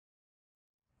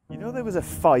You know there was a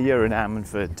fire in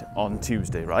Ammanford on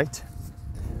Tuesday, right?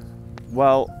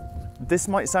 Well, this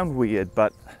might sound weird,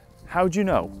 but how do you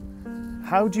know?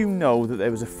 How do you know that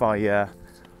there was a fire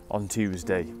on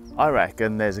Tuesday? I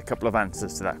reckon there's a couple of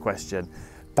answers to that question.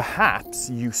 Perhaps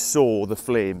you saw the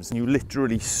flames, you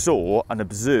literally saw and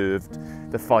observed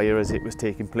the fire as it was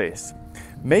taking place.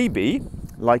 Maybe,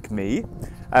 like me,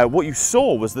 what you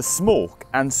saw was the smoke,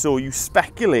 and so you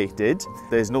speculated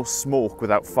there's no smoke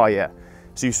without fire.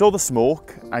 So you saw the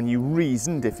smoke and you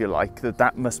reasoned, if you like, that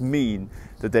that must mean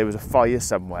that there was a fire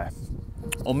somewhere.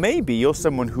 Or maybe you're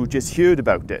someone who just heard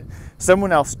about it.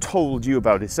 Someone else told you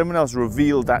about it. Someone else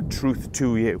revealed that truth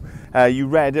to you. You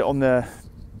read it on the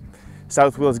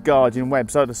South Wales Guardian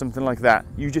website or something like that.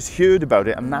 You just heard about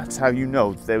it, and that's how you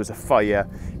know that there was a fire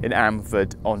in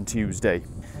Ammanford on Tuesday.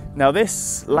 Now,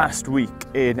 this last week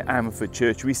in Ammanford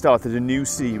Church, we started a new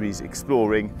series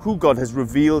exploring who God has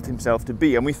revealed himself to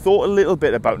be, and we thought a little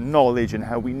bit about knowledge and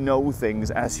how we know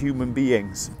things as human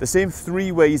beings. The same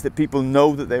three ways that people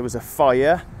know that there was a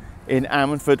fire in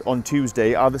Ammanford on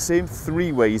Tuesday are the same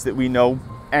three ways that we know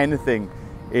anything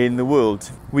in the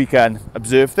world. We can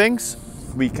observe things,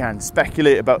 we can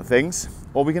speculate about things,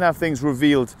 or we can have things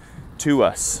revealed to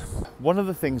us. One of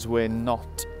the things we're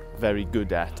not very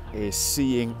good at is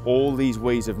seeing all these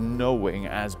ways of knowing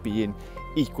as being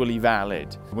equally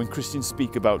valid. When Christians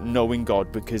speak about knowing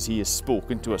God because he has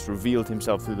spoken to us, revealed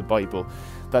himself through the Bible,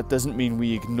 that doesn't mean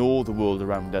we ignore the world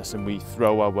around us and we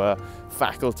throw our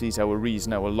faculties, our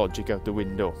reason, our logic out the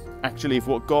window. Actually, if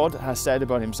what God has said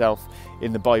about himself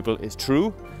in the Bible is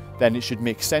true, then it should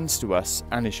make sense to us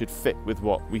and it should fit with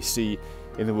what we see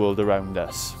in the world around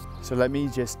us. So let me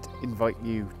just invite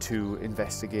you to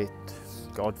investigate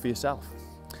God for yourself,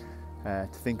 to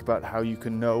think about how you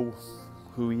can know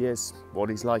who he is, what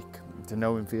he's like, to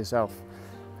know him for yourself.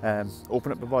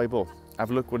 Open up the Bible, have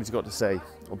a look what he's got to say,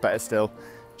 or better still,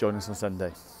 join us on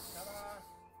Sunday.